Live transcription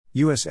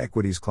U.S.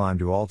 equities climbed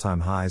to all-time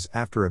highs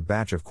after a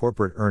batch of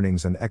corporate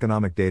earnings and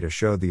economic data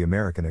showed the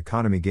American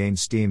economy gained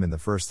steam in the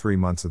first 3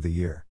 months of the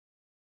year.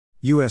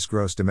 U.S.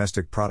 gross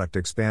domestic product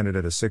expanded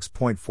at a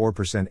 6.4%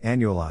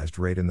 annualized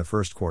rate in the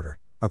first quarter,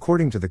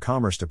 according to the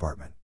Commerce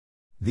Department.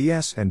 The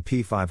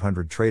S&P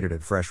 500 traded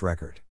at fresh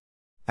record.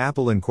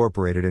 Apple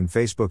Incorporated and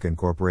Facebook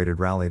Incorporated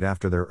rallied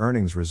after their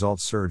earnings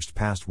results surged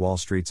past Wall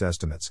Street's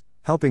estimates,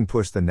 helping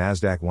push the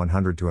Nasdaq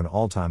 100 to an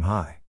all-time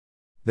high.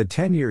 The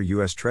 10-year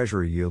U.S.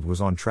 Treasury yield was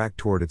on track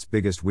toward its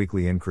biggest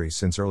weekly increase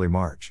since early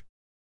March.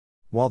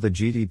 While the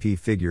GDP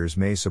figures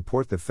may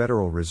support the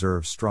Federal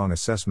Reserve's strong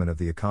assessment of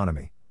the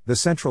economy, the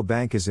central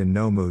bank is in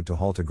no mood to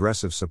halt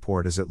aggressive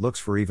support as it looks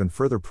for even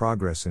further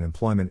progress in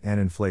employment and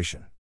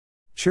inflation.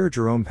 Chair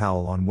Jerome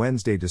Powell on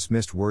Wednesday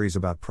dismissed worries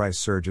about price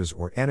surges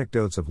or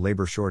anecdotes of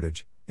labor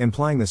shortage,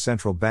 implying the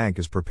central bank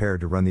is prepared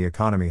to run the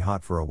economy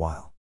hot for a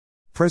while.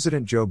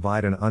 President Joe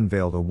Biden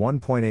unveiled a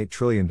 $1.8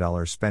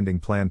 trillion spending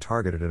plan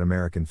targeted at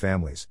American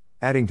families,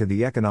 adding to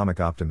the economic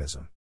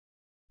optimism.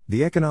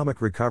 The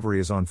economic recovery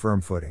is on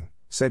firm footing,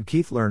 said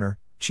Keith Lerner,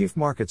 chief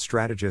market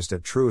strategist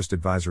at Truist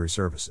Advisory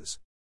Services.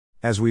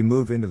 As we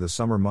move into the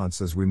summer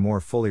months as we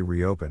more fully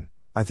reopen,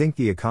 I think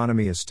the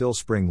economy is still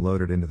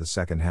spring-loaded into the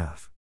second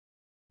half.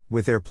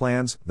 With their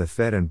plans, the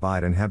Fed and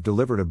Biden have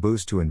delivered a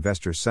boost to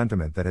investor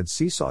sentiment that had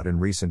seesawed in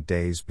recent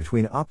days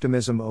between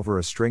optimism over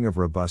a string of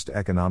robust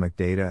economic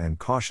data and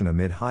caution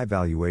amid high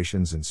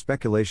valuations and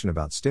speculation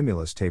about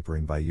stimulus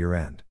tapering by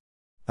year-end.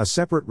 A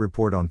separate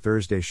report on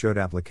Thursday showed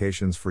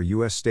applications for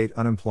U.S. state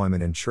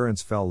unemployment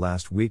insurance fell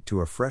last week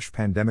to a fresh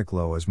pandemic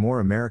low as more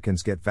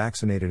Americans get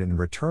vaccinated and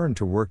return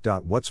to work.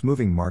 What's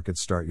moving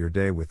markets? Start your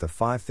day with the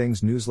 5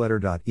 Things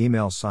newsletter.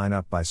 Email sign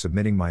up by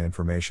submitting my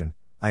information.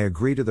 I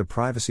agree to the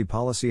privacy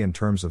policy and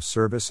terms of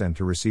service and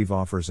to receive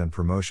offers and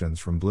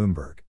promotions from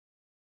Bloomberg.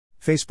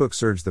 Facebook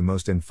surged the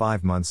most in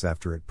 5 months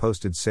after it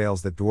posted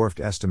sales that dwarfed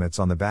estimates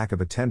on the back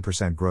of a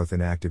 10% growth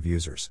in active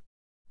users.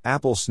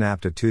 Apple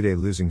snapped a 2-day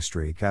losing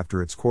streak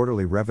after its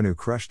quarterly revenue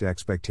crushed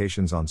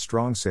expectations on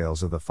strong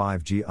sales of the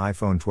 5G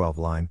iPhone 12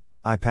 line,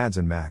 iPads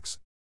and Macs.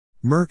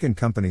 Merck &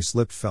 Company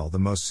fell the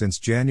most since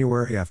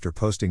January after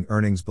posting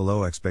earnings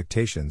below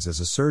expectations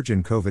as a surge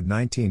in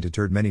COVID-19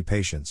 deterred many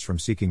patients from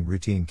seeking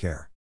routine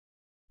care.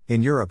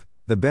 In Europe,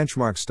 the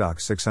benchmark stock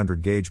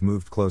 600 gauge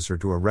moved closer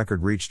to a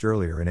record reached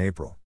earlier in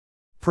April.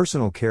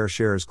 Personal care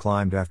shares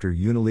climbed after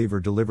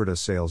Unilever delivered a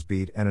sales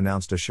beat and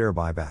announced a share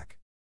buyback.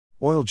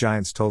 Oil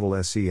giants Total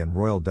SE and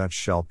Royal Dutch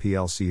Shell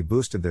plc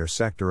boosted their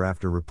sector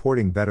after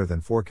reporting better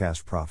than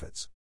forecast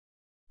profits.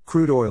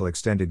 Crude oil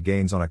extended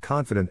gains on a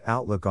confident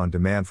outlook on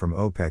demand from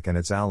OPEC and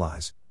its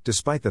allies,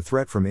 despite the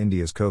threat from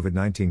India's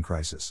COVID-19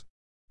 crisis.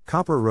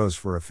 Copper rose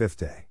for a 5th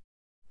day.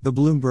 The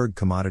Bloomberg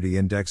Commodity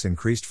Index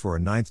increased for a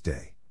 9th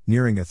day,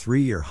 nearing a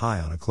 3-year high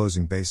on a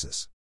closing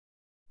basis.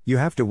 You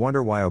have to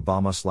wonder why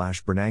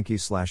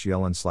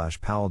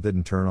Obama/Bernanke/Yellen/Powell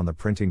didn't turn on the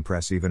printing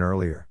press even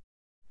earlier.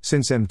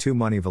 Since M2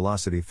 money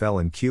velocity fell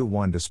in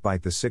Q1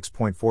 despite the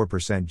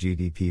 6.4%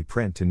 GDP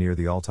print to near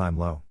the all-time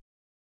low.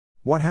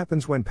 What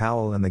happens when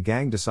Powell and the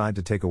gang decide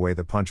to take away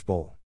the punch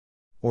bowl?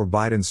 Or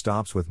Biden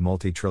stops with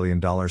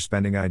multi-trillion-dollar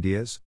spending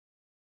ideas?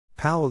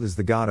 Powell is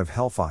the god of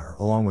hellfire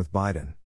along with Biden,